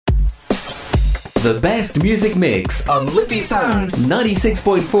The best music mix on Liffey Sound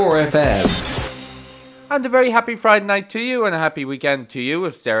 96.4 FM. And a very happy Friday night to you and a happy weekend to you.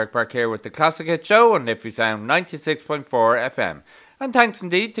 It's Derek Burke here with the Classic Hit Show on Liffey Sound 96.4 FM. And thanks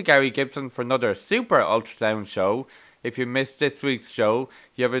indeed to Gary Gibson for another super ultrasound show. If you missed this week's show,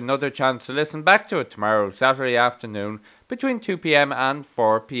 you have another chance to listen back to it tomorrow, Saturday afternoon, between 2pm and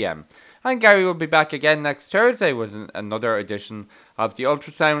 4pm. And Gary will be back again next Thursday with another edition of the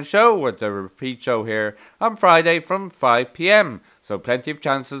Ultrasound Show, with the repeat show here on Friday from 5pm. So plenty of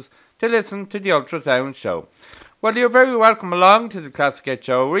chances to listen to the Ultrasound Show. Well, you're very welcome along to the Classic Hit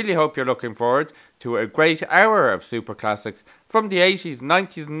Show. Really hope you're looking forward to a great hour of super classics from the 80s,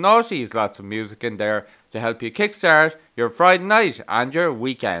 90s and noughties. Lots of music in there to help you kickstart your Friday night and your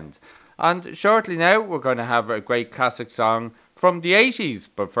weekend. And shortly now, we're going to have a great classic song from the 80s.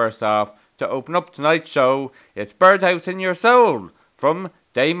 But first off, to open up tonight's show, it's Birdhouse in Your Soul from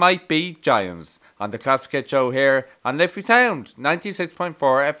They Might Be Giants on the Classic Hit Show here on Liffey Sound 96.4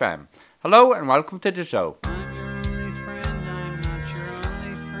 FM. Hello and welcome to the show.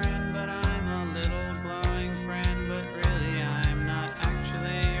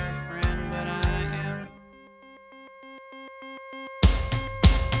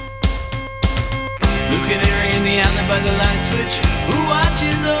 By the light switch, who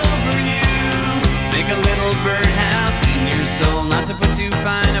watches over you? Make a little birdhouse in your soul, not to put too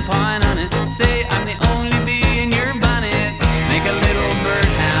fine a point on it. Say I'm the only bee in your bonnet. Make a little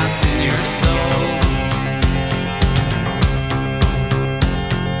birdhouse in your soul.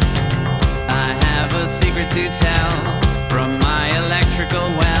 I have a secret to tell from my electrical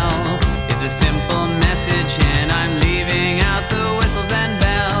well. It's a simple message and I'm leaving out the whistles and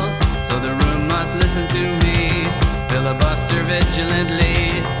bells, so the room must listen to me. Filibuster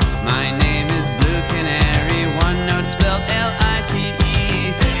vigilantly. My name is Blue Canary, one note spelled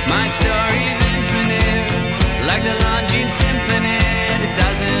L-I-T-E. My story's infinite, like the Longines Symphony. It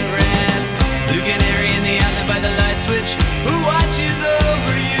doesn't rest. Blue Canary in the alley by the light switch, who watches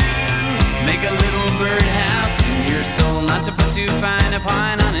over you? Make a little birdhouse in your soul, not to put too fine a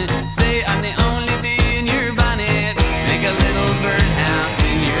point on it. Say I'm the only bee in your bonnet. Make a little birdhouse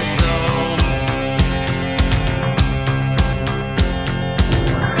in your soul.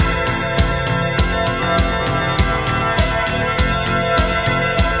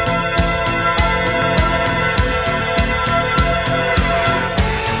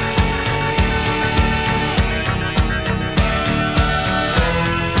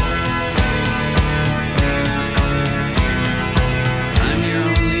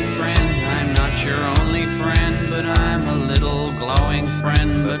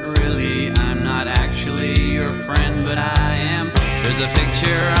 There's a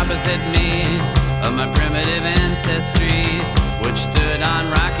picture opposite me of my primitive ancestry, which stood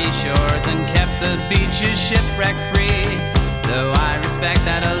on rocky shores and kept the beaches shipwreck free. Though I respect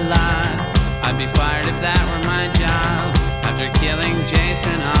that a lot, I'd be fired if that were my job. After killing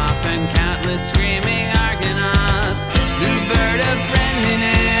Jason off and countless screaming Argonauts, blue bird of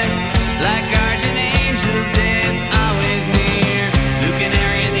friendliness, like guardian angels, it's always near. Blue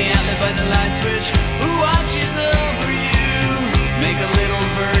canary in the alley by the light switch, who watches over you? Make a little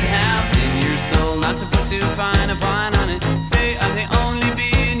birdhouse in your soul, not to put too fine a point on it. Say I'm the only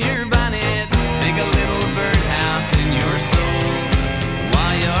bee in your bonnet. Make a little birdhouse in your soul.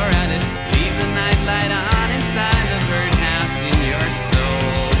 While you're at it, leave the nightlight on inside the birdhouse in your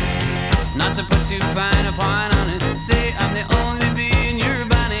soul. Not to put too fine a point on it. Say I'm the only bee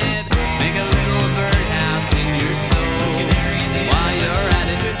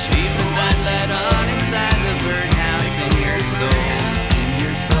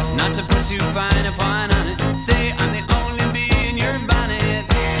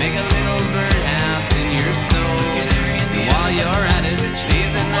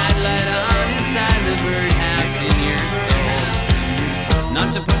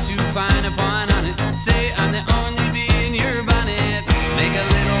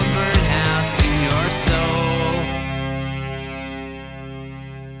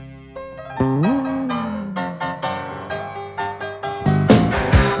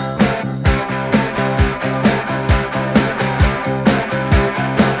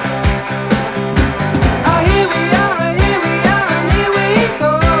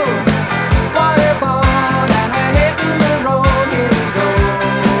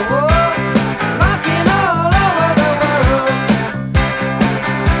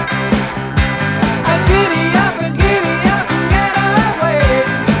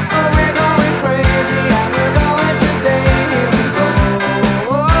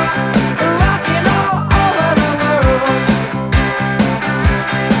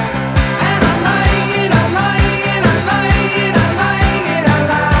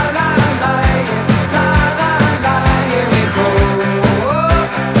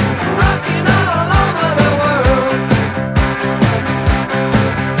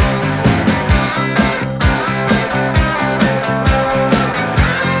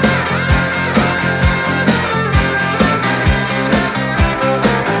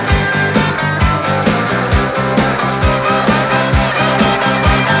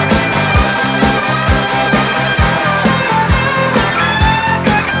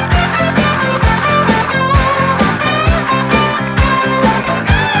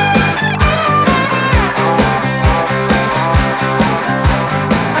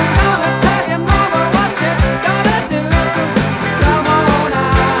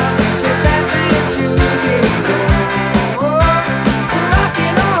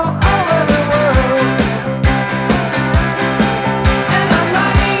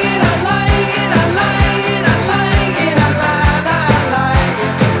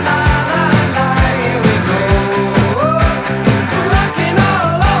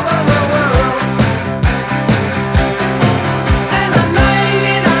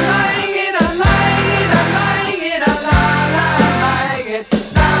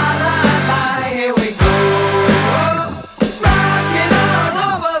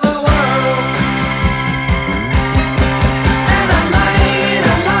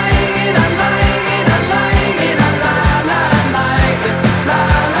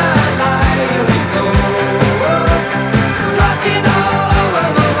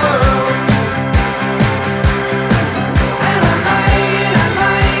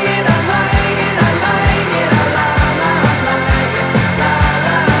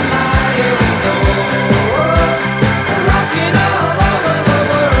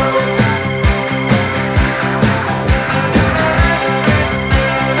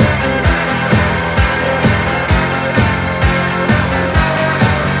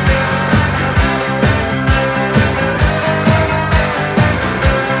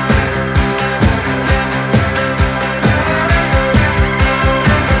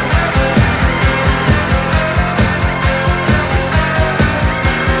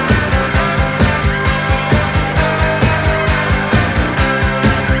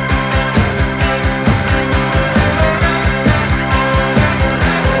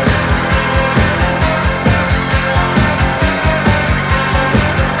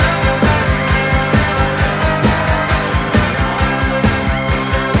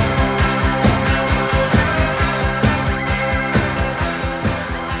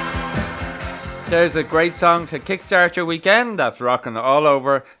There's a great song to kickstart your weekend that's rocking all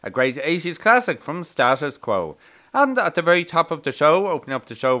over, a great 80s classic from Status Quo. And at the very top of the show, opening up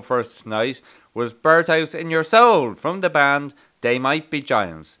the show first tonight, was Birdhouse in Your Soul from the band They Might Be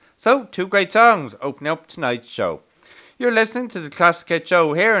Giants. So, two great songs opening up tonight's show. You're listening to the Classic Hit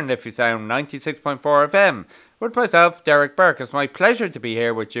Show here on Liffey Sound 96.4 FM with myself, Derek Burke. It's my pleasure to be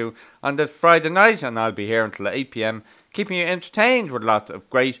here with you on this Friday night, and I'll be here until 8 p.m, keeping you entertained with lots of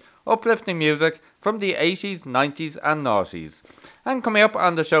great uplifting music from the 80s, 90s and noughties. And coming up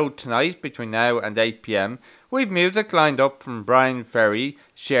on the show tonight between now and 8 p.m, we've music lined up from Brian Ferry,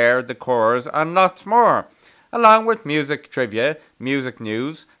 Cher, The Corrs and lots more, along with music trivia, music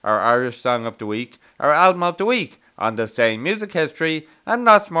news, our Irish Song of the Week, our Album of the Week, on the same music history and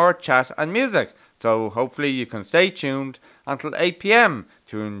lots more chat and music. So hopefully you can stay tuned until 8 p.m.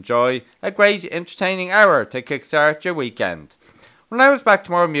 to enjoy a great entertaining hour to kickstart your weekend. Well, now it's back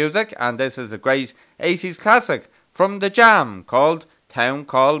to more music, and this is a great 80s classic from The Jam called Town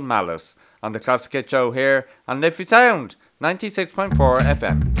Called Malice on the Classic Hit Show here on Liffey Sound 96.4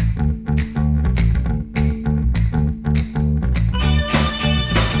 FM.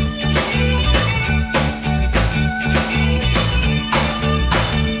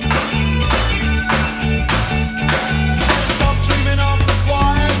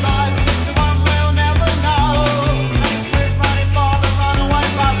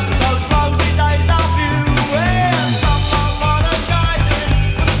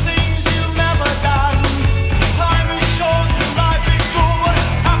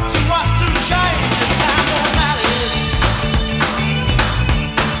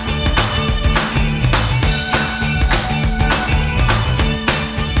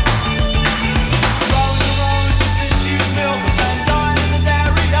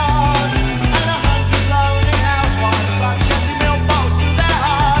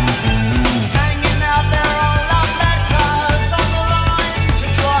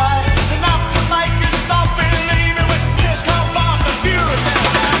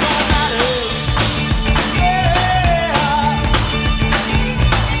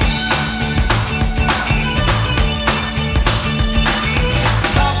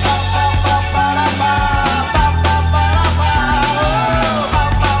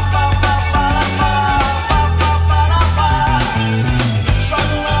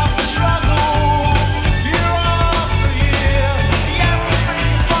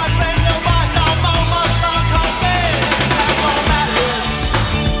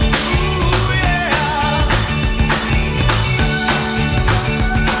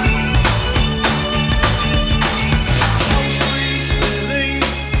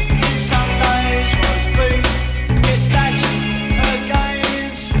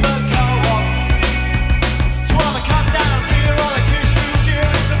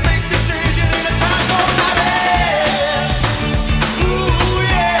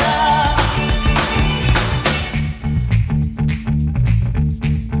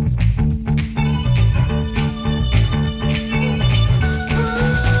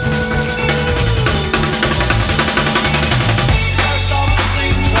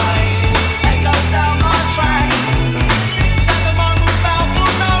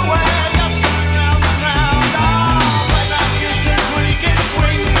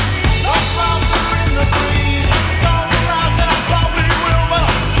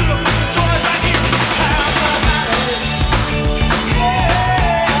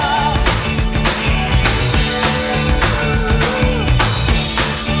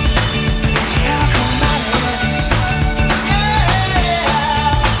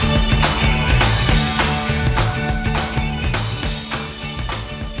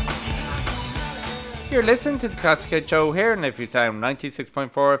 You're listening to the Classic Hit Show here on Liffey Sound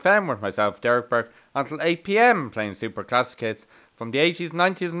 96.4 FM with myself, Derek Burke, until 8 p.m, playing super classic hits from the 80s,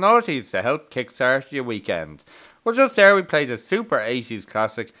 90s and noughties to help kickstart your weekend. Well, just there we played a super 80s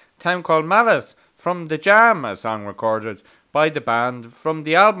classic, Town Called Malice, from The Jam, a song recorded by the band from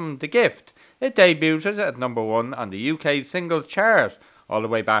the album The Gift. It debuted at number 1 on the UK singles chart all the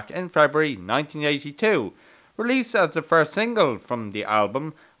way back in February 1982. Released as the first single from the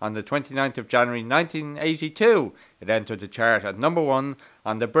album on the 29th of January 1982, it entered the chart at number 1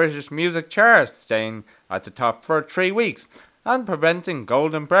 on the British music chart, staying at the top for 3 weeks and preventing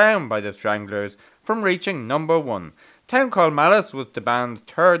Golden Brown by the Stranglers from reaching number 1. Town Called Malice was the band's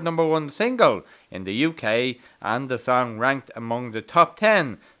third number 1 single in the UK, and the song ranked among the top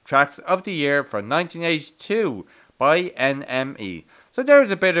 10 tracks of the year for 1982 by NME. So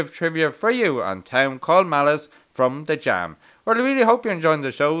there's a bit of trivia for you on Town Called Malice from The Jam. Well, I really hope you're enjoying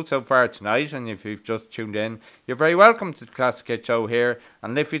the show so far tonight, and if you've just tuned in, you're very welcome to the Classic Hit Show here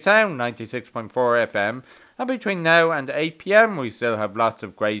on Liffey Sound 96.4 FM. And between now and 8 p.m, we still have lots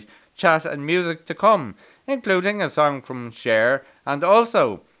of great chat and music to come, including a song from Cher and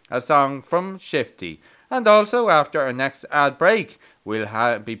also a song from Shifty. And also, after our next ad break,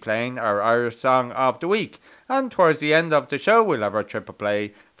 we'll be playing our Irish Song of the Week. And towards the end of the show, we'll have our triple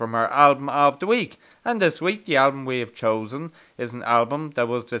play from our Album of the Week. And this week, the album we have chosen is an album that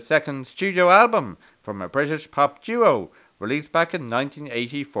was the second studio album from a British pop duo, released back in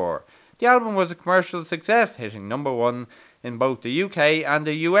 1984. The album was a commercial success, hitting number 1 in both the UK and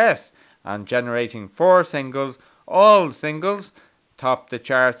the US, and generating 4 singles. All singles topped the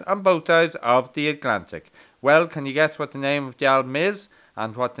charts on both sides of the Atlantic. Well, can you guess what the name of the album is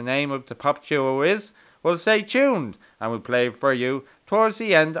and what the name of the pop duo is? Well, stay tuned and we'll play it for you towards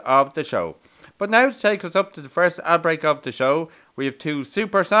the end of the show. But now to take us up to the first ad break of the show, we have 2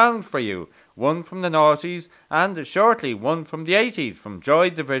 super songs for you. One from the noughties and shortly one from the 80s from Joy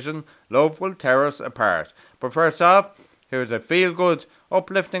Division, Love Will Tear Us Apart. But first off, here's a feel-good,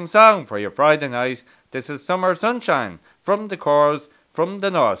 uplifting song for your Friday night. This is Summer Sunshine from the Corrs, from the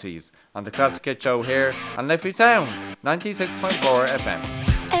noughties, on the Classic Hit Show here on Liffey Sound 96.4 FM.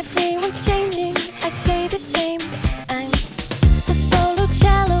 Everyone's changing, I stay the same. I'm the solo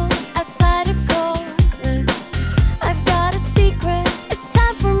cello outside a chorus. I've got a secret, it's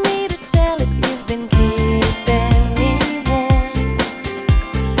time for me to tell it. You've been keeping me warm.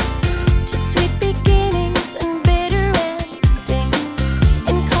 To sweet beginnings and bitter endings.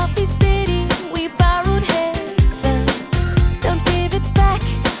 In Coffee City, we borrowed heaven. Don't give it back,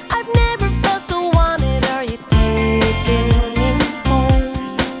 I've never felt so wanted. Are you taking me home?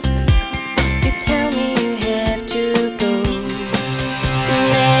 You tell me you have to go.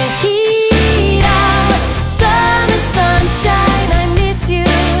 The heat of summer sunshine, I miss you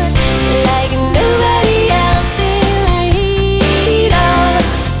like nobody else. In the heat of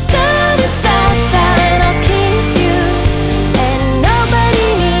summer sunshine, I'll kiss you, and nobody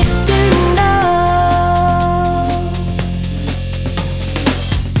needs to know.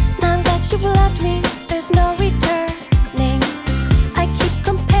 Now that you've left me, there's no returning. I keep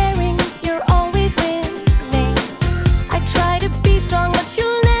comparing, you're always winning. I try to be strong, but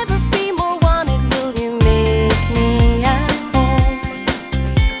you'll never be more wanted. Will you make me at home?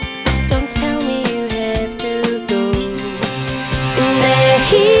 Don't tell me you have to go. In the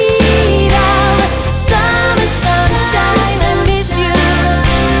heat of summer sunshine, I miss you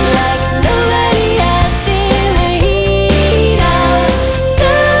like nobody else. In the heat of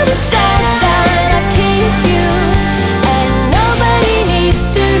summer sunshine, I'll kiss you, and nobody needs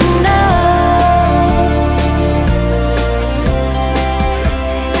to know.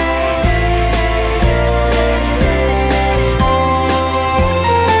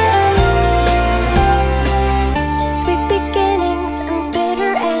 To sweet beginnings and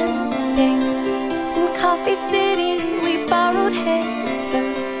bitter endings. In Coffee City, we borrowed heaven.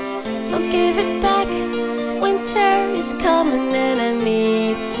 Don't give it back, winter is coming and I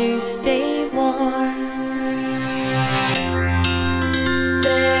need to stay warm.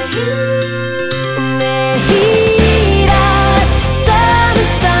 The heat of summer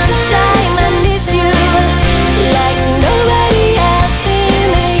sunshine, I miss you like nobody else. In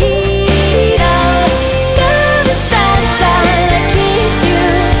the heat of summer sunshine, I kiss you,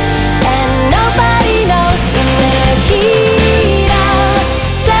 and nobody knows. In the heat of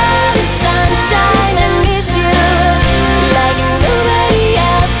summer sunshine, I miss you like nobody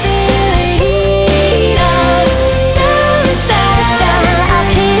else. In the heat of summer sunshine, I'll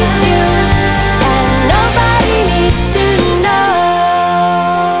kiss you.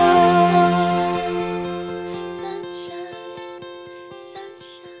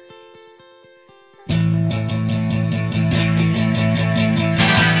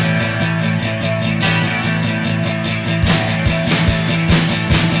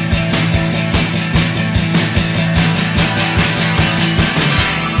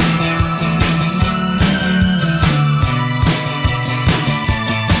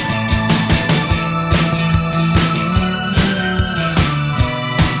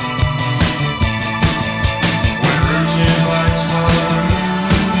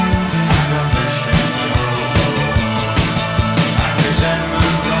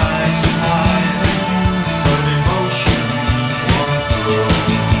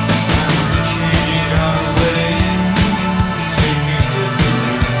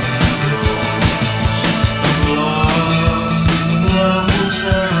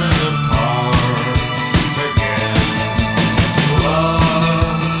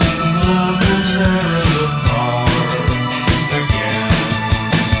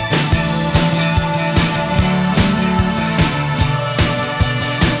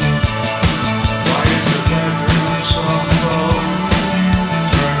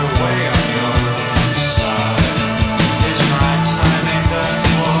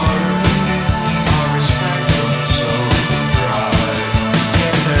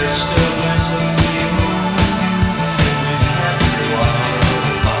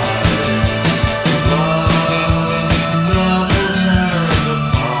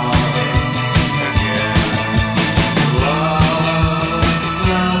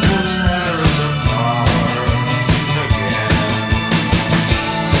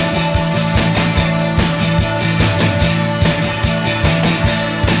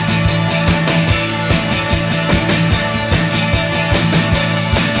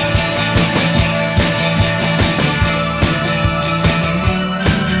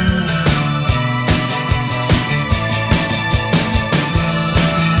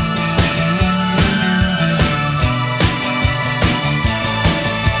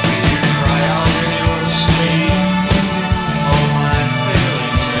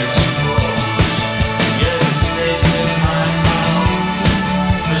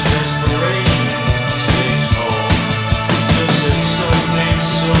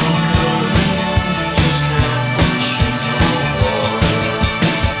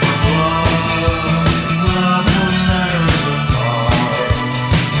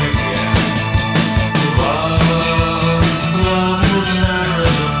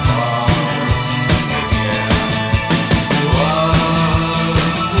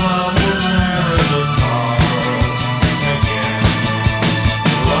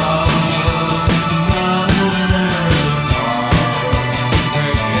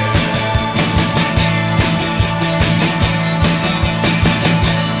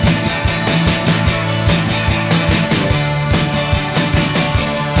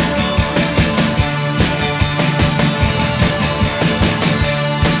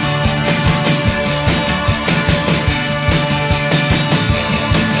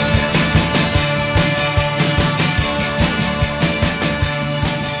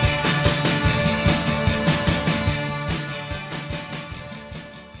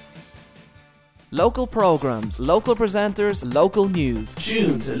 Local programmes, local presenters, local news.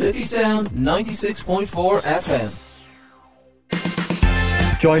 Tune to Liffey Sound 96.4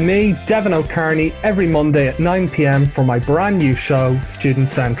 FM. Join me, Devin O'Kearney, every Monday at 9 p.m. for my brand new show,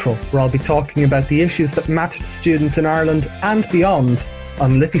 Student Central, where I'll be talking about the issues that matter to students in Ireland and beyond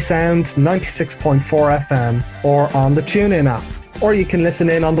on Liffey Sound 96.4 FM or on the TuneIn app. Or you can listen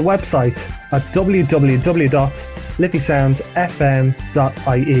in on the website at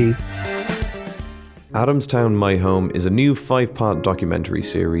www.liffeysoundfm.ie. Adamstown My Home is a new 5-part documentary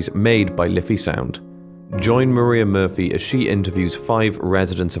series made by Liffey Sound. Join Maria Murphy as she interviews 5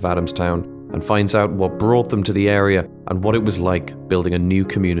 residents of Adamstown and finds out what brought them to the area and what it was like building a new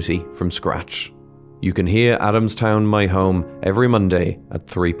community from scratch. You can hear Adamstown My Home every Monday at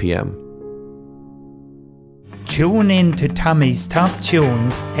 3 p.m. Tune in to Tommy's Top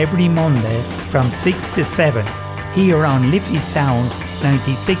Tunes every Monday from 6 to 7 here on Liffey Sound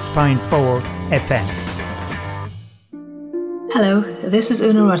 96.4 FM. Hello, this is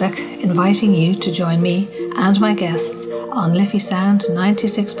Una Ruddock inviting you to join me and my guests on Liffey Sound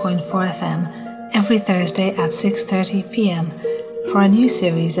 96.4 FM every Thursday at 6:30 p.m. for a new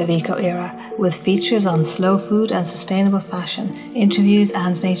series of Eco Era with features on slow food and sustainable fashion, interviews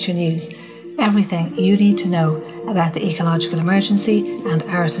and nature news. Everything you need to know about the ecological emergency and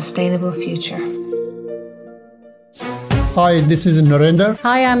our sustainable future. Hi, this is Narendra.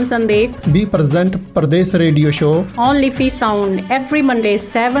 Hi, I'm Sandeep. We present Pradesh Radio Show on Liffey Sound every Monday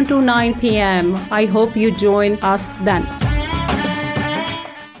 7 to 9 p.m. I hope you join us then.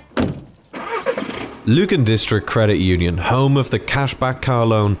 Lucan District Credit Union, home of the cashback car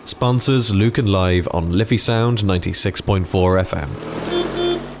loan, sponsors Lucan Live on Liffey Sound 96.4 FM.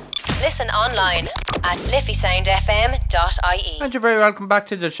 Listen online at liffeysoundfm.ie. And you're very welcome back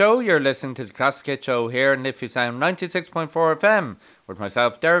to the show. You're listening to the Classic Hit Show here in Liffey Sound 96.4 FM with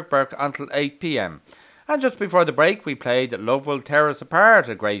myself, Derek Burke, until 8 p.m. And just before the break, we played Love Will Tear Us Apart,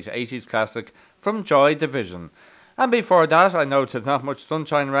 a great 80s classic from Joy Division. And before that, I know there's not much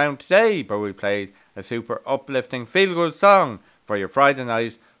sunshine around today, but we played a super uplifting feel-good song for your Friday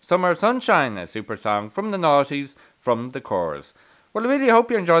night, Summer Sunshine, a super song from the Naughties from the Corrs. Well, I really hope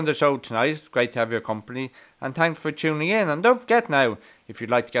you're enjoying the show tonight. It's great to have your company, and thanks for tuning in. And don't forget now, if you'd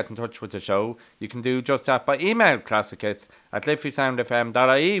like to get in touch with the show, you can do just that by email,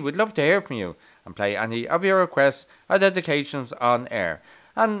 classichits@liffeysoundfm.ie. We'd love to hear from you and play any of your requests or dedications on air.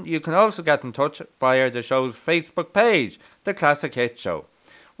 And you can also get in touch via the show's Facebook page, The Classic Hit Show.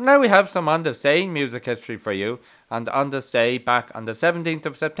 Well, now we have some On This Day music history for you. And on this day, back on the 17th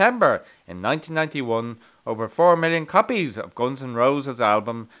of September in 1991, over 4 million copies of Guns N' Roses'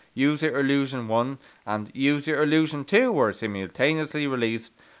 album Use Your Illusion 1 and Use Your Illusion 2 were simultaneously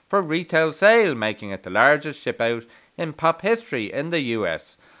released for retail sale, making it the largest ship-out in pop history in the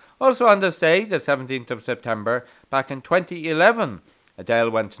US. Also on this day, the 17th of September, back in 2011, Adele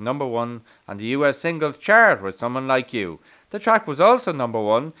went to number 1 on the US singles chart with Someone Like You. The track was also number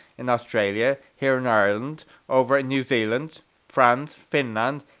 1 in Australia, here in Ireland, over in New Zealand, France,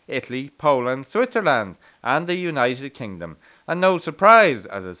 Finland, Italy, Poland, Switzerland and the United Kingdom. And no surprise,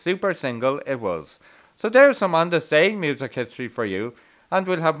 as a super single it was. So there's some On This Day music history for you, and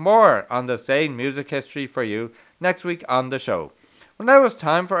we'll have more On This Day music history for you next week on the show. Well, now it's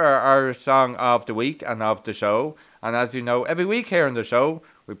time for our Irish Song of the Week and of the show. And as you know, every week here on the show,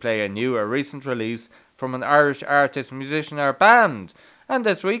 we play a recent release from an Irish artist, musician or band. And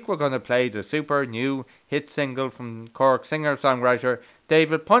this week we're going to play the super new hit single from Cork singer-songwriter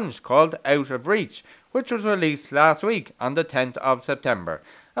David Punch called Out of Reach, which was released last week on the 10th of September.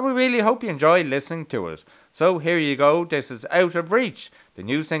 And we really hope you enjoy listening to it. So here you go, this is Out of Reach, the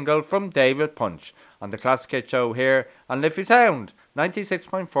new single from David Punch, on the Classic Hit Show here on Liffey Sound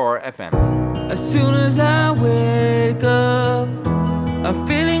 96.4 FM. As soon as I wake up, I'm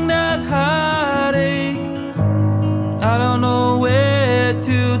feeling that heartache. I don't know where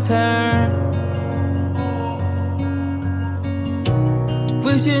to turn.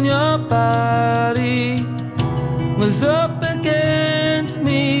 Wishing your body was up against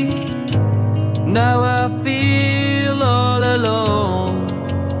me. Now I feel all alone.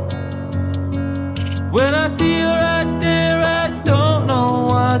 When I see you right there, I don't know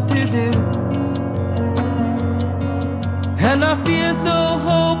what to do. And I feel so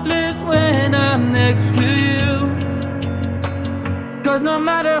hopeless when I'm next to you. 'Cause no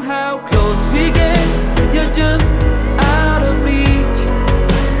matter how close we get, you're just out of reach.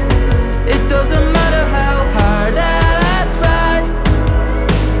 It doesn't matter how hard I try,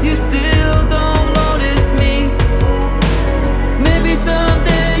 you still don't notice me. Maybe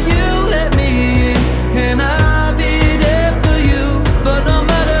someday you let me in, and I'll be there for you. But no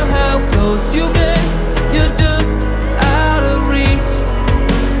matter how close you get,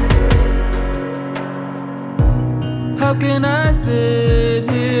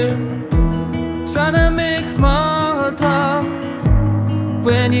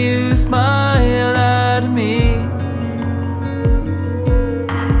 when you smile at me.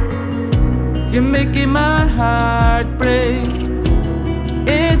 You're making my heart break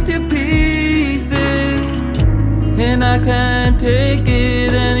into pieces, and I can't take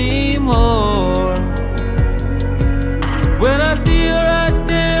it anymore. When I see you right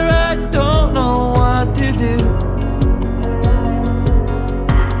there, I don't know what to do,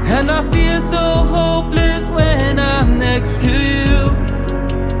 and I feel so hopeless when I'm next to you.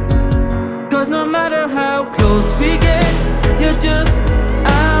 'Cause no matter how close we get, you're just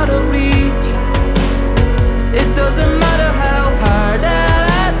out of reach. It doesn't matter how hard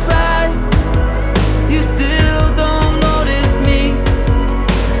I try, you still don't notice me.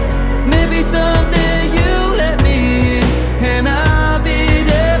 Maybe someday you'll let me in, and I'll be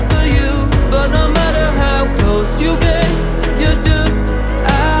there for you. But no matter how close you get, you're just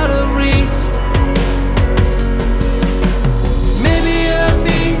out of reach. Maybe I'll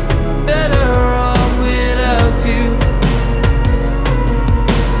be better off without you,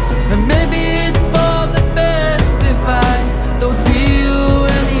 and maybe it's for the best if I don't see you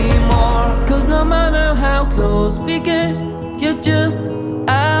anymore. 'Cause no matter how close we get, you're just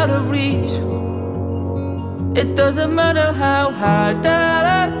out of reach. It doesn't matter how hard that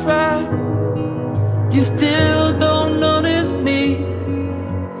I try, you still don't notice me.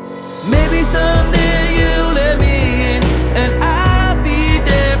 Maybe someday you'll let me in, and I'll be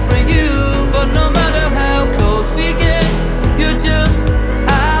there for you. But no matter how close we get, you're just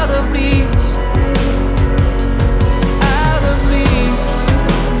out of reach. Out of reach.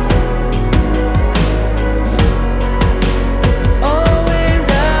 Always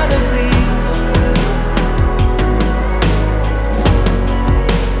out of reach.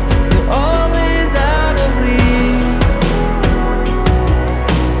 You're always out of reach.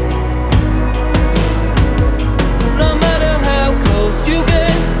 No matter how close you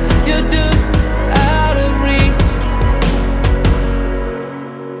get, you're just out of reach.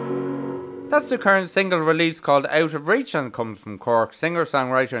 That's the current single release called Out of Reach, and comes from Cork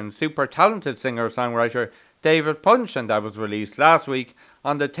singer-songwriter and super talented singer-songwriter David Punch, and that was released last week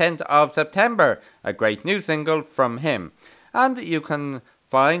on the 10th of September, a great new single from him. And you can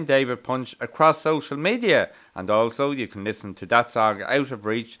find David Punch across social media, and also you can listen to that song Out of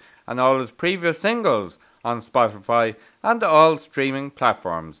Reach and all his previous singles on Spotify and all streaming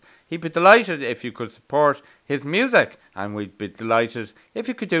platforms. He'd be delighted if you could support his music, and we'd be delighted if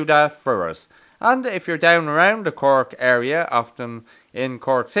you could do that for us. And if you're down around the Cork area, often in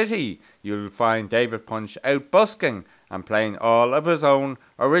Cork City, you'll find David Punch out busking and playing all of his own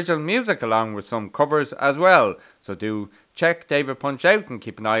original music along with some covers as well. So do check David Punch out and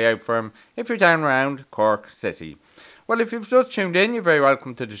keep an eye out for him if you're down around Cork City. Well, if you've just tuned in, you're very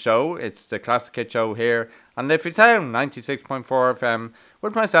welcome to the show. It's the Classic Hit Show here on Liffey Sound 96.4 FM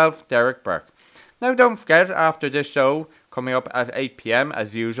with myself, Derek Burke. Now don't forget, after this show, coming up at 8 PM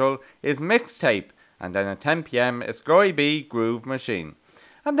as usual, is Mixtape, and then at 10 PM is Glory B Groove Machine.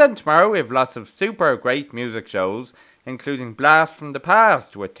 And then tomorrow we have lots of super great music shows, including Blast from the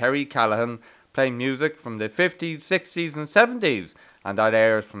Past with Terry Callahan playing music from the 50s, 60s and 70s, and that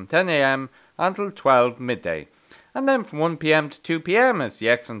airs from 10 AM until 12 midday. And then from 1 PM to 2 PM is the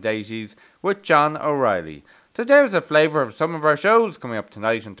Excellent 80s with John O'Reilly. So there's a flavour of some of our shows coming up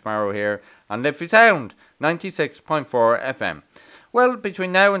tonight and tomorrow here on Liffey Sound 96.4 FM. Well,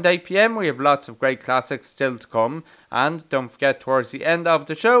 between now and 8 PM we have lots of great classics still to come, and don't forget towards the end of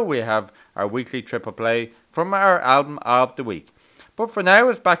the show we have our weekly triple play from our album of the week. But for now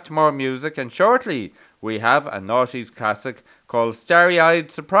it's back to more music, and shortly we have a noughties classic called Starry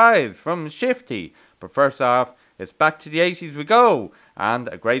Eyed Surprise from Shifty. But first off, it's back to the 80s we go, and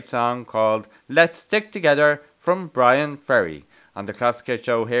a great song called Let's Stick Together from Brian Ferry on the Classic Hit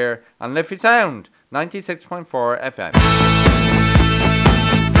Show here on Liffey Sound 96.4 FM.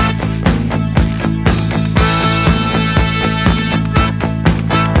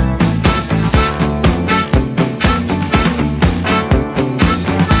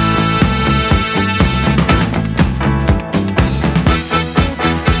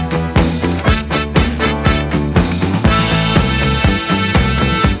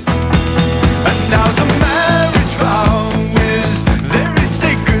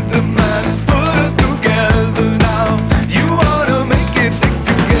 You are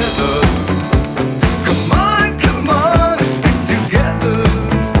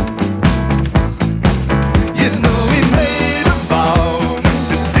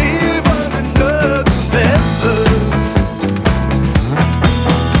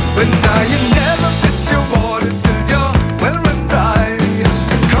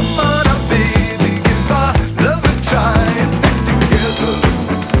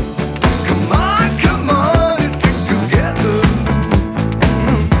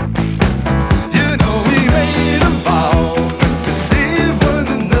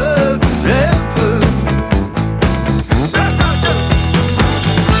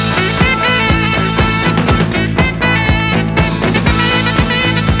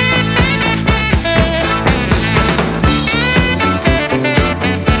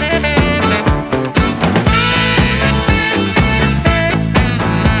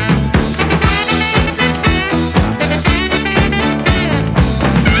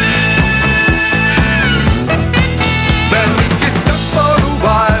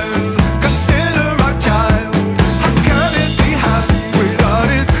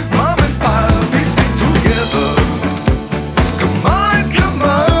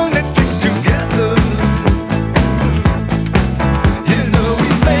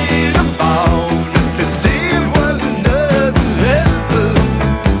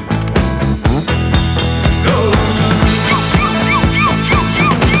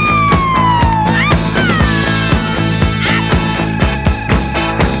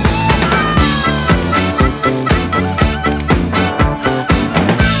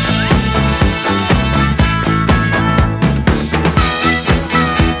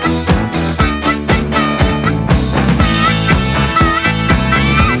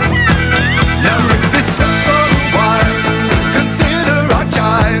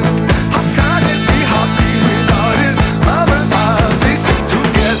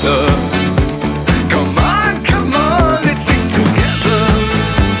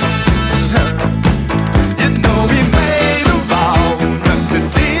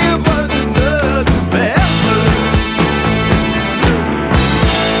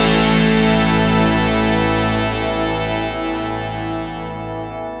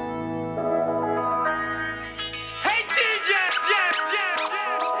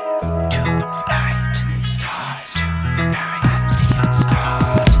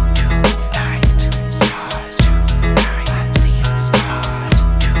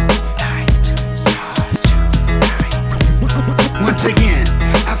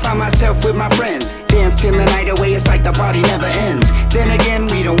it's like the party never ends. Then again,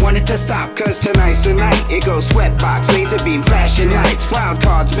 we don't want it to stop, cause tonight's the night. It goes sweatbox, laser beam, flashing lights. Wild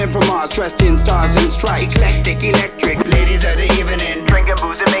cards, men from Mars, dressed in stars and stripes. Hectic, electric, ladies of the evening, drinking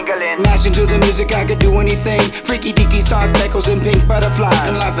booze and mingling. Mashing to the music, I could do anything. Freaky deaky stars, speckles and pink butterflies.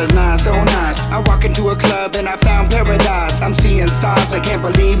 And life is nice, so nice. I walk into a club and I found paradise. I'm seeing stars, I can't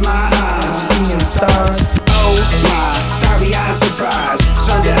believe my eyes. I'm seeing stars. Oh my, starry-eyed surprise.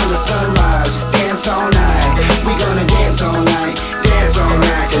 Sundown to sunrise, dance all night. We gonna dance all night, dance all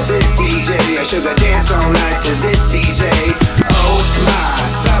night to this DJ. I sugar dance all night to this DJ. Oh my,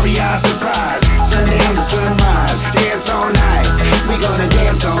 starry-eyed surprise. Sundown to sunrise, dance all night. We gonna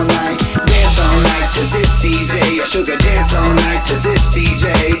dance all night, dance all night to this DJ. I sugar dance all night to this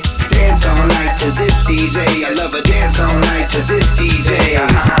DJ. Dance all night to this DJ. I love a dance all night to this DJ.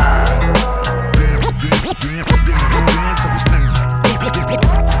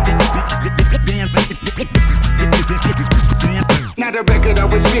 Now the record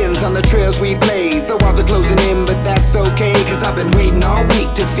always spins on the trails we blaze. The walls are closing in, but that's okay, cause I've been waiting all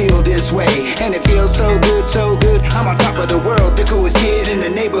week to feel this way. And it feels so good, so good. I'm on top of the world, the coolest kid in the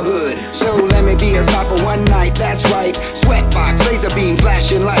neighborhood. So let me be a star for one night, that's right. Sweatbox, laser beam,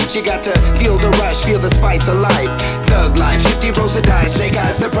 flashing lights. You got to feel the rush, feel the spice of life. Thug life, 50 rows of dice. Snake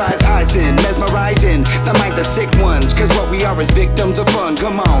eyes, surprise, icing, mesmerizing. The minds are sick ones, cause what we are is victims of fun.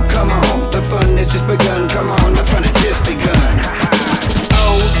 Come on, come on, the fun has just begun. Come on, the fun has just begun.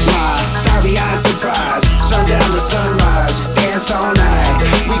 Oh my, starry-eyed surprise. Sundown to sunrise, dance all night.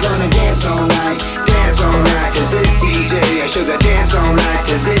 We gonna dance all night, dance all night to this DJ. I sugar dance all night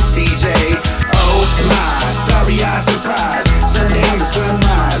to this DJ. Oh my, starry-eyed surprise. Sundown to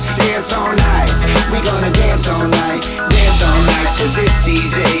sunrise, dance all night. We gonna dance all night, dance all night to this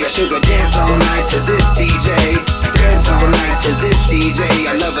DJ. I sugar dance all night to this DJ. Dance all night to this DJ.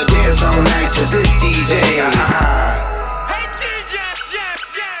 I love a dance all night to this DJ.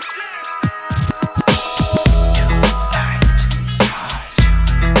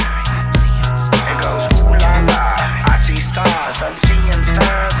 I'm seeing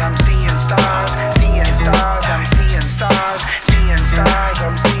stars, I'm seeing stars, seeing stars, I'm seeing stars, seeing stars,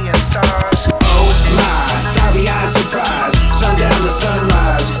 I'm seeing stars. Oh my, starry-eyed surprise. Sundown to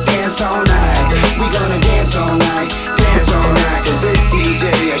sunrise, dance all night. We gonna dance all night, dance all night to this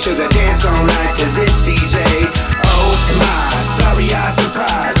DJ. I sugar dance all night to this DJ. Oh my, starry-eyed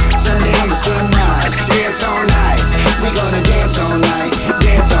surprise. Sundown to sunrise, dance all night. We gonna dance all night,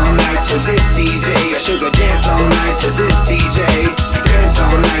 dance all night to this DJ. I sugar dance all night to this DJ. Dance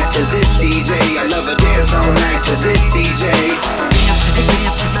all night to this DJ. I love a dance all night to this DJ.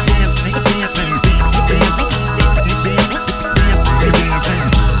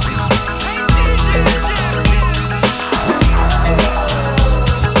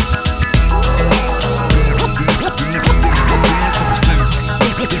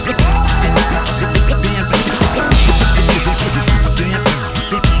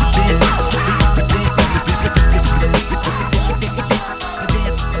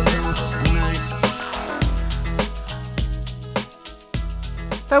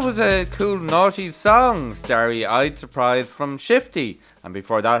 That was a cool naughty song, Starry-Eyed Surprise from Shifty, and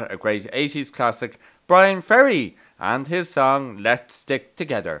before that a great 80s classic, Brian Ferry and his song Let's Stick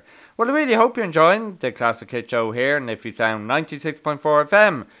Together. Well, I really hope you're enjoying the Classic Hit Show here and If You Sound 96.4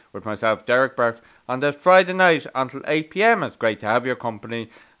 FM with myself, Derek Burke, on the Friday night until 8pm. It's great to have your company,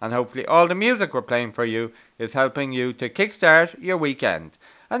 and hopefully all the music we're playing for you is helping you to kickstart your weekend.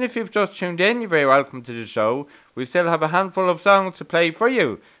 And if you've just tuned in, you're very welcome to the show. We still have a handful of songs to play for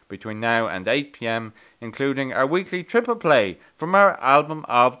you between now and 8pm, including our weekly triple play from our album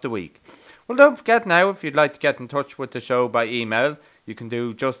of the week. Well, don't forget now, if you'd like to get in touch with the show by email, you can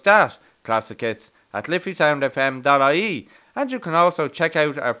do just that, classichits@liffeysoundfm.ie, and you can also check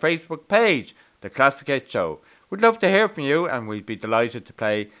out our Facebook page, The Classic Hit Show. We'd love to hear from you, and we'd be delighted to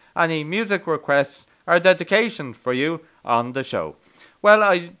play any music requests or dedications for you on the show. Well,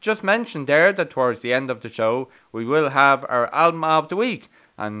 I just mentioned there that towards the end of the show, we will have our album of the week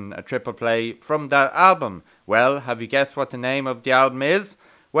and a triple play from that album. Well, have you guessed what the name of the album is?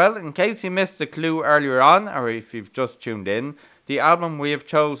 Well, in case you missed the clue earlier on, or if you've just tuned in, the album we have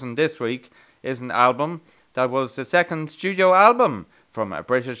chosen this week is an album that was the second studio album from a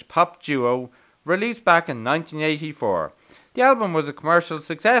British pop duo released back in 1984. The album was a commercial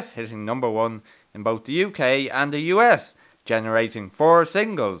success, hitting #1 in both the UK and the US, generating 4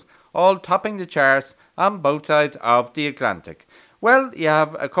 singles, all topping the charts on both sides of the Atlantic. Well, you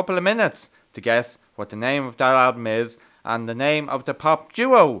have a couple of minutes to guess what the name of that album is and the name of the pop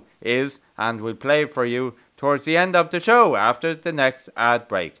duo is, and we'll play it for you towards the end of the show after the next ad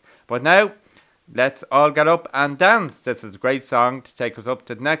break. But now, Let's all get up and dance. This is a great song to take us up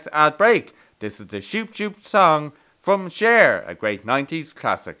to the next ad break. This is the Shoop Shoop song from Cher, a great 90s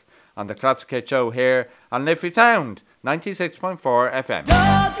classic. On the Classic Hit Show here on Liffey Sound, 96.4 FM.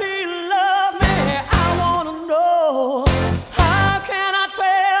 Does he love me? I wanna know. How can I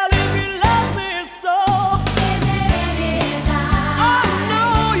tell if he loves me so? Is it in his eyes? Oh no,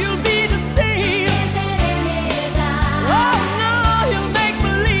 you'll be deceived. Is it in his eyes? Oh no, he'll make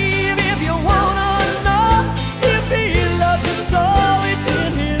believe. If you wanna know if he loves you so, it's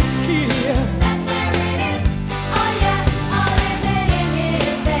in his kiss. That's where it is. Oh yeah. Or is it in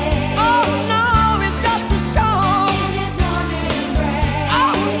his face? Oh no, it's just as strong. In his warm embrace.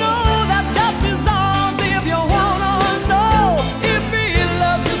 Oh no, that's just his arms. If you wanna know if he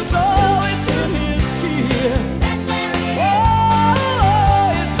loves you so, it's in his kiss. That's where it is. Oh,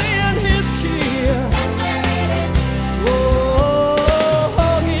 it's in his kiss. That's where it is. Oh,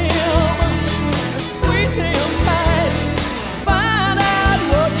 hug him, squeeze him tight, find out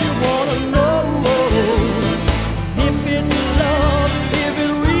what you wanna know. If it's love, if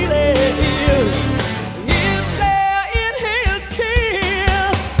it really is, it's there in his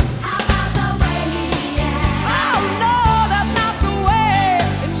kiss. How about the way he acts? Oh no, that's not the way,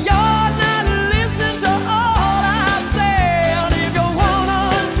 and you're not listening to all I say. And if you wanna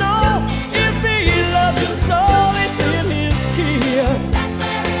know if he loves you so, it's in his kiss. That's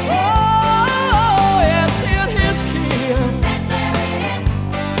where it is. Oh, yes, in his kiss. That's where it is.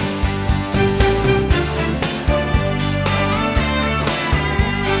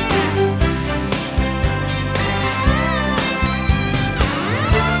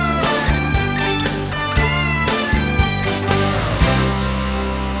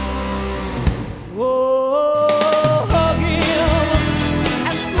 Oh, hug him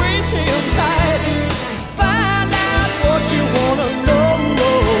and squeeze him tight. Find out what you wanna know.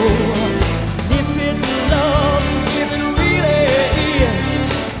 If it's love, if it really is,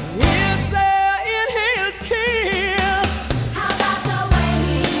 it's there in his kiss. How about the way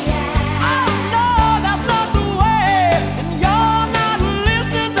he acts? Oh no, that's not the way, and you're not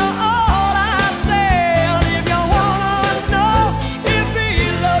listening to all I say. And if you wanna know if he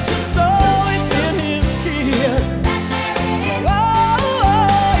loves you so, it's in his kiss. That's where it is.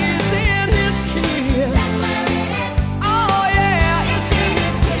 Oh, it's in his kiss. That's where it is. Oh yeah, it's in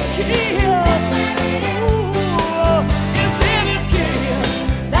his kiss. Ooh, it's in his kiss.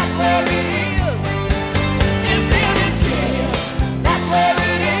 That's where it is. It's in his kiss. That's where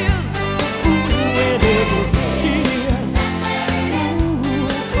it is. Ooh, it is his kiss. Ooh,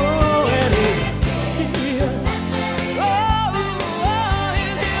 oh, it is his kiss. Oh,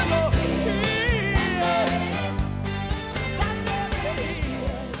 it is his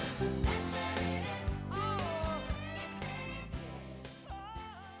kiss.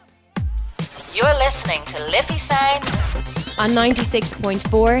 You're listening to Liffey Sound on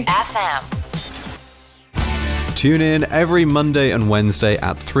 96.4 FM. Tune in every Monday and Wednesday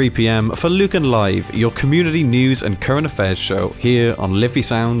at 3 p.m. for Lucan Live, your community news and current affairs show here on Liffey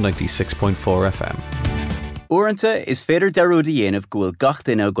Sound 96.4 FM. Uaireanta is féidir dearúd a dhéanamh go bhfuil gach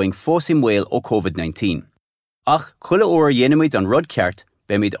duine going fósaim mhaol ó COVID-19. Ach, chuile uair dhéanamid an rud ceart,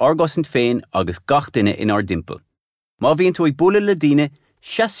 beimid argosint féin agus gach duine in our dimple. Má bhíonn tú ag bula le daoine,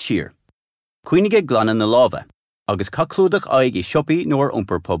 seas siar. Cuoinige glanna na láva, agus cá clúdach aig I siopaí nóir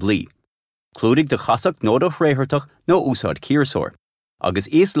iompar poblí. Clúdig de chasach nó do chréthirtach nó úsáid círsóir. Agus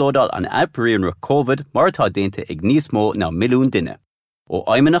os lódal an aibríonn ru COVID mar atá déanta ag níos mó ná milliún duine. Ó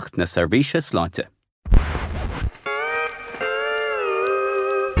aimimeacht na seirbhíse sláinte.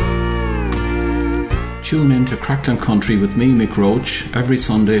 Tune in to Crackdown Country with me, Mick Roach, every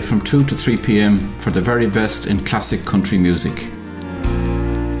Sunday from 2 to 3 p.m. for the very best in classic country music.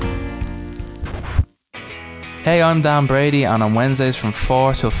 Hey, I'm Dan Brady, and on Wednesdays from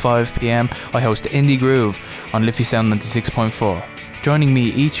 4 till 5 p.m. I host Indie Groove on Liffey Sound 96.4. Joining me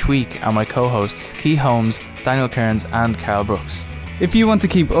each week are my co-hosts Keith Holmes, Daniel Kearns and Carl Brooks. If you want to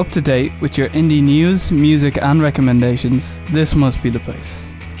keep up to date with your indie news, music and recommendations, this must be the place.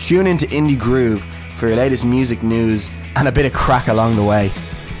 Tune into Indie Groove for your latest music news and a bit of crack along the way.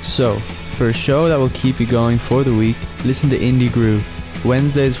 So, for a show that will keep you going for the week, listen to Indie Groove,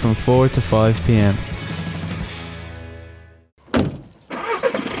 Wednesdays from 4 to 5 p.m.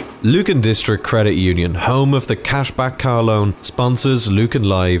 Lucan District Credit Union, home of the Cashback Car Loan, sponsors Lucan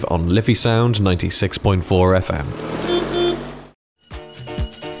Live on Liffey Sound 96.4 FM.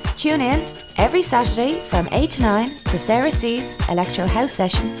 Tune in every Saturday from 8 to 9 for Sarah C's Electro House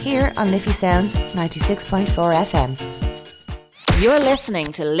Session here on Liffey Sound 96.4 FM. You're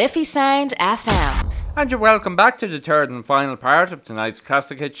listening to Liffey Sound FM. And you're welcome back to the third and final part of tonight's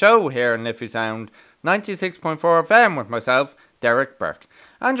Classic Hit Show here on Liffey Sound 96.4 FM with myself, Derek Burke.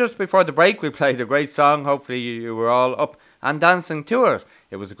 And just before the break we played a great song, hopefully you were all up and dancing to it.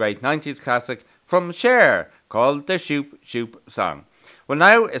 It was a great 90s classic from Cher called the Shoop Shoop Song. Well,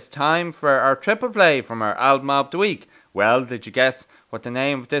 now it's time for our triple play from our album of the week. Well, did you guess what the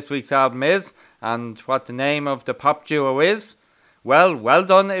name of this week's album is and what the name of the pop duo is? Well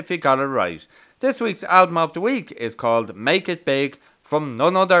done if you got it right. This week's album of the week is called Make It Big from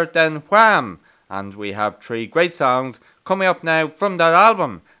none other than Wham! And we have 3 great songs coming up now from that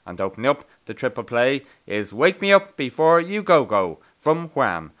album. And opening up the triple play is Wake Me Up Before You Go Go from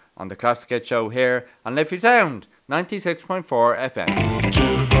Wham! On the Classic Hit Show here on Liffey Sound 96.4 FM.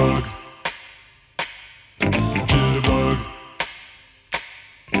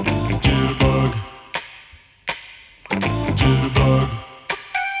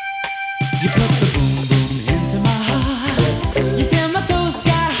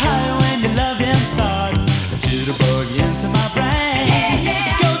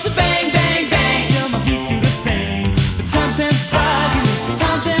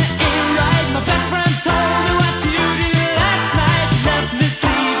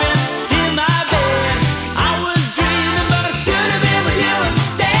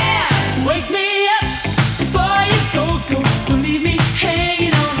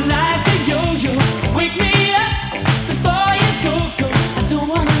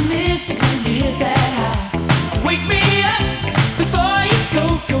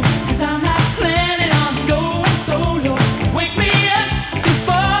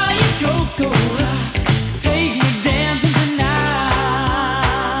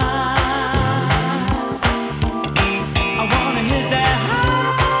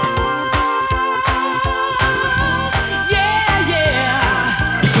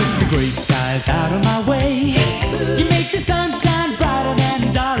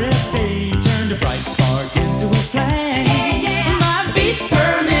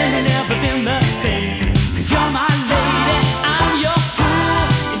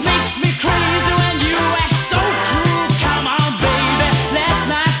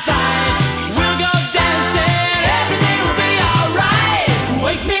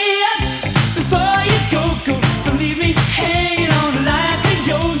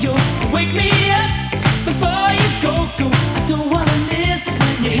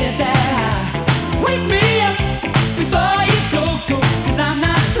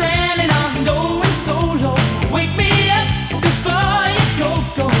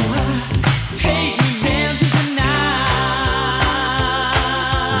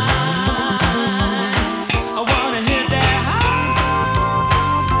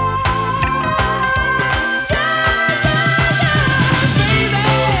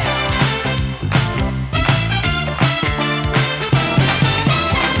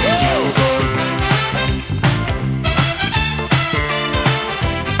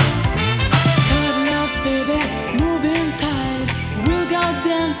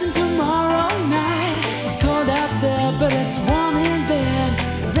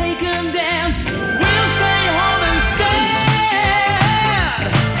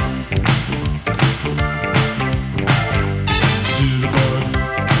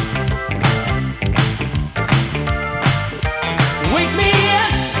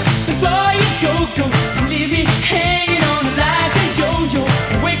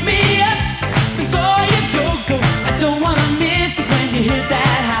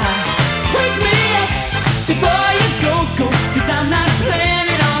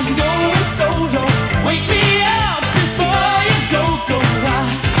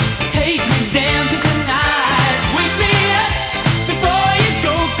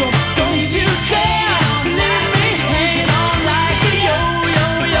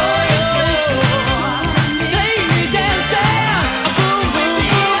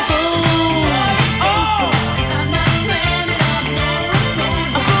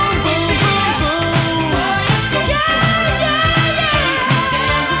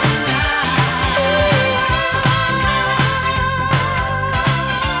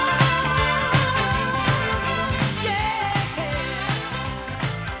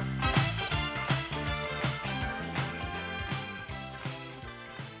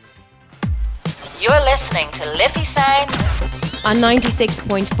 You're listening to Liffey Sound on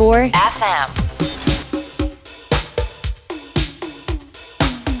 96.4 FM.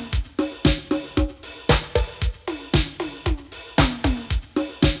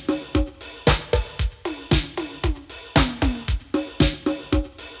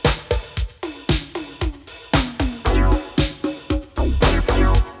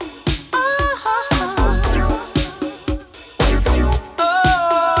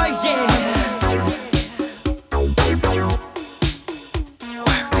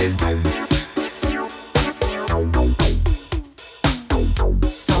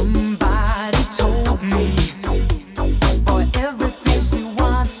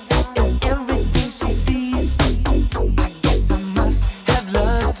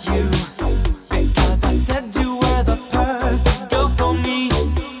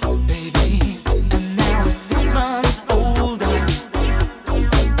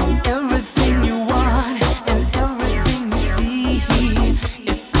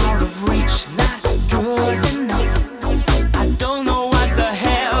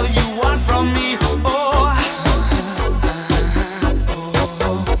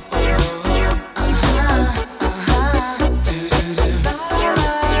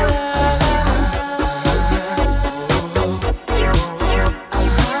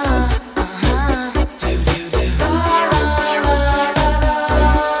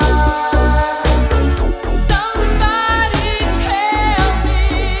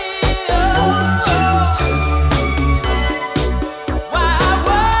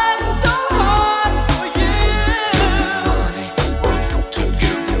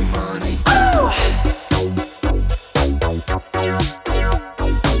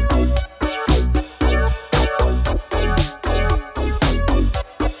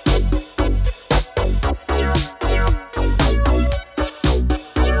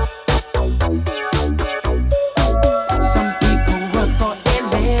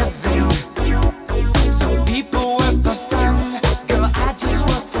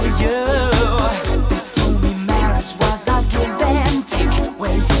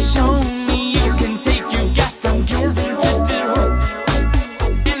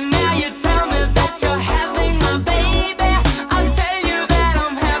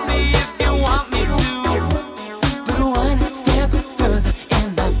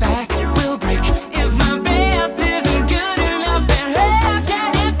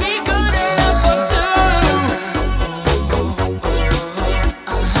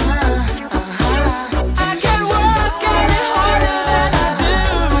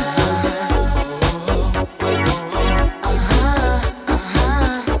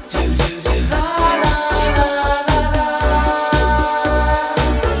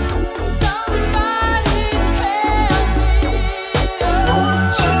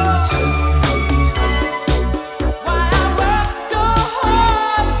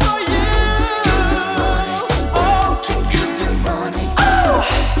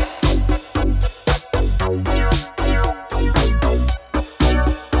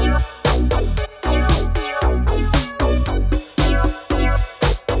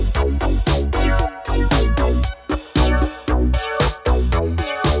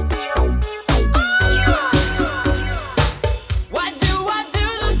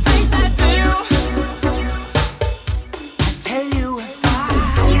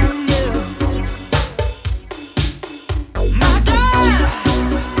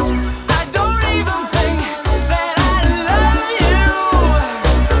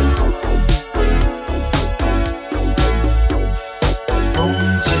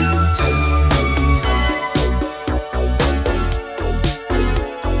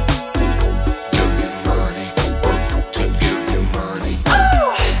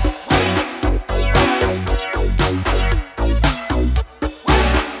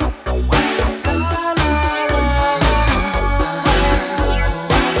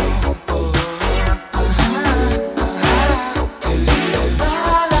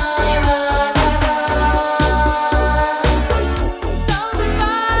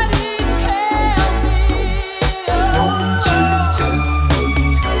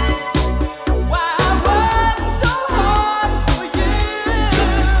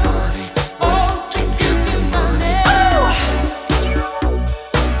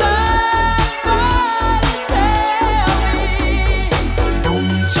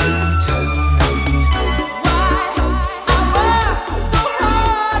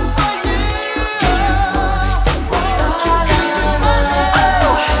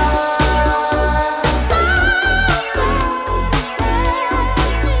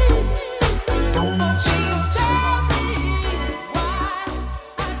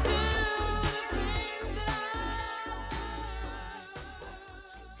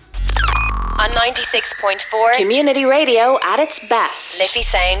 On 96.4 Community radio at its best. Liffey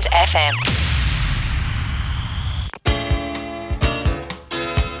Sound FM.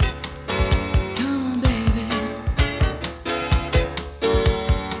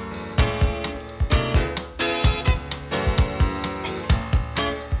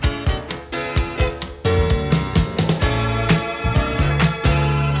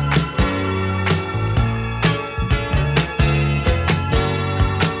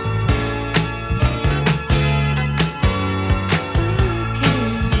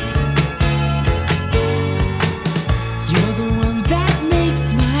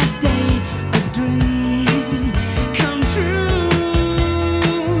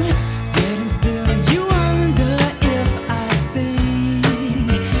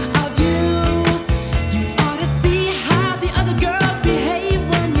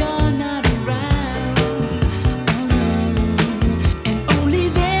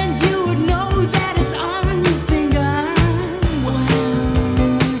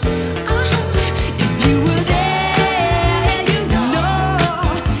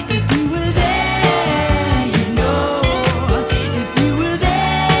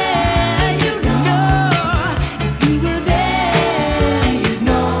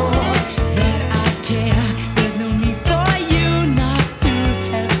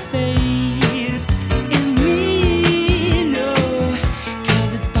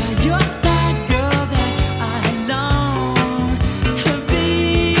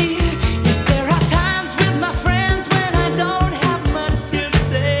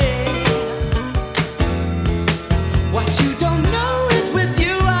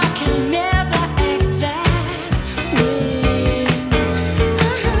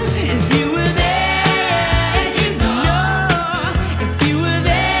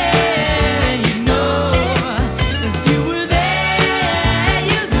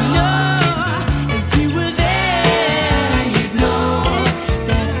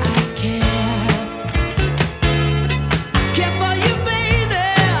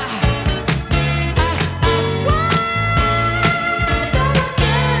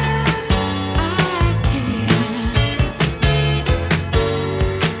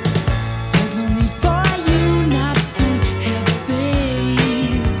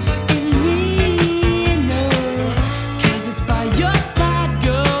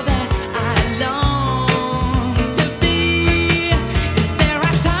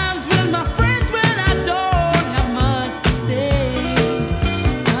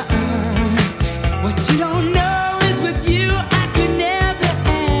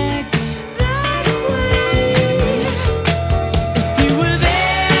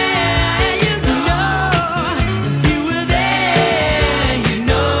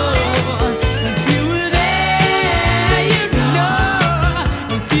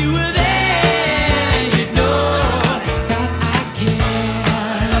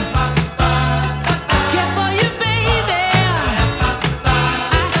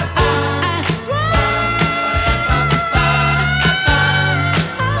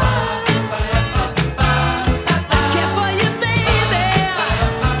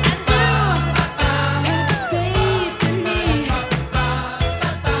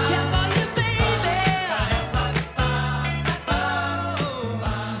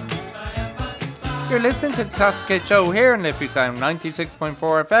 You're listening to the Classic Hit Show here on Liffey Sound 96.4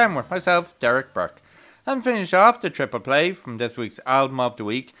 FM with myself, Derek Burke. And finish off the triple play from this week's album of the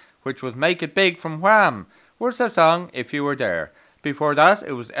week, which was Make It Big from Wham, was the song If You Were There. Before that,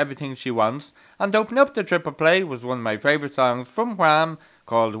 it was Everything She Wants, and opening up the triple play was one of my favourite songs from Wham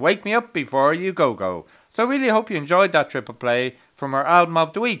called Wake Me Up Before You Go Go. So I really hope you enjoyed that triple play from our album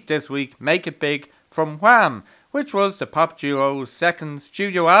of the week this week, Make It Big from Wham, which was the pop duo's second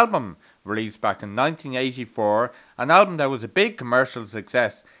studio album, released back in 1984, an album that was a big commercial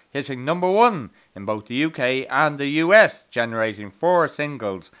success, hitting #1 in both the UK and the US, generating 4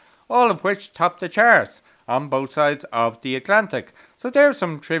 singles, all of which topped the charts on both sides of the Atlantic. So there's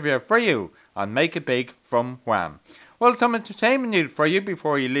some trivia for you on Make It Big from Wham. Well, some entertainment news for you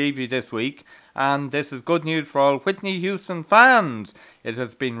before you leave you this week, and this is good news for all Whitney Houston fans. It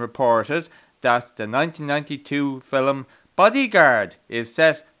has been reported that the 1992 film Bodyguard is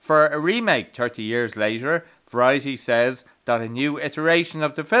set for a remake 30 years later. Variety says that a new iteration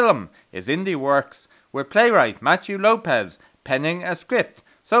of the film is in the works, with playwright Matthew Lopez penning a script.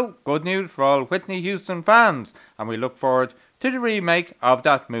 So, good news for all Whitney Houston fans, and we look forward to the remake of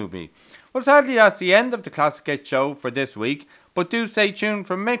that movie. Well, sadly that's the end of the Classic Hit Show for this week, but do stay tuned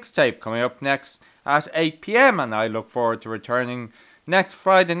for Mixtape coming up next at 8 PM, and I look forward to returning next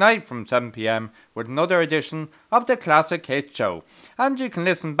Friday night from 7 p.m. with another edition of the Classic Hit Show. And you can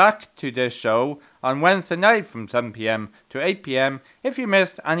listen back to this show on Wednesday night from 7 p.m. to 8 p.m. if you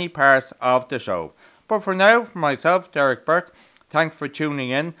missed any parts of the show. But for now, for myself, Derek Burke, thanks for tuning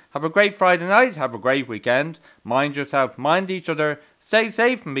in. Have a great Friday night. Have a great weekend. Mind yourself, mind each other. Stay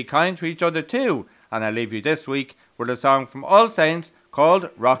safe and be kind to each other too. And I'll leave you this week with a song from All Saints called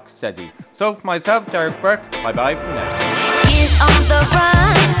Rock Steady. So for myself, Derek Burke, bye-bye for now. He's on the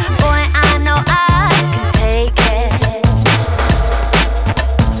run, boy, I know I can take it.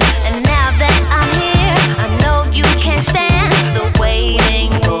 And now that I'm here, I know you can't stand the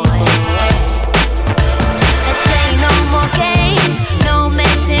waiting, boy. Let's say no more games, no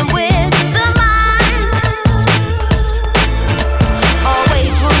messing with the mind.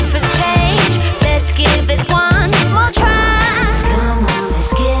 Always room for change, let's give it one more try. Come on,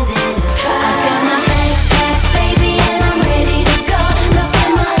 let's give it a try. I got my bags packed, baby, and I'm ready to go. Look at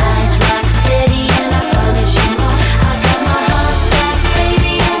my eyes, rock steady, and I promise you more. I got my heart back,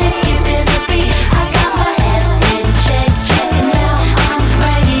 baby, and it's skipping the beat. I got my ass in check, and now I'm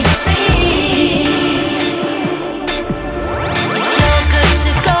ready to be. It's no good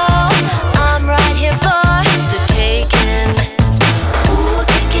to go, I'm right here for the taking. Ooh,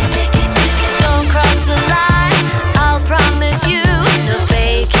 take it, take it, take it. Don't cross the line, I'll promise you, no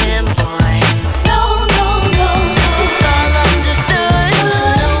faking, boy. No, no, no, it's all understood.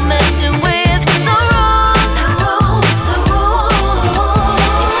 No messing with the rules, the rules, the rules.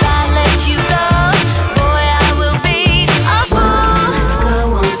 If I let you go, boy, I will be a fool. Girl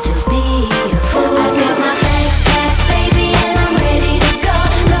wants to be a fool. I got my bags packed, baby, and I'm ready to go.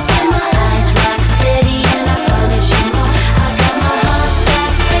 Look at my eyes, rock steady, and I promise you more. I got my heart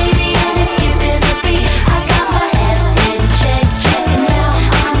back, baby, and it's skipping the beat. I got my ass in check, and now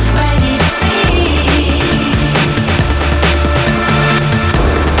I'm ready to be.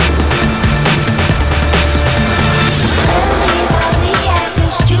 Tell me why we act so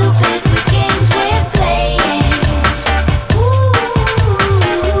stupid with games we're playing. Ooh,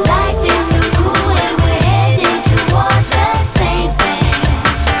 life is so cool and we're heading towards the same thing.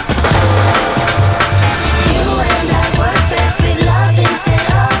 You and I work best with love instead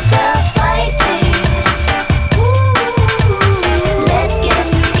of the fighting. Ooh, let's get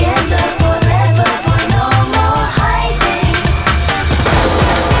together forever, boy, no more hiding.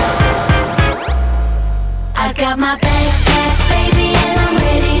 I got my back.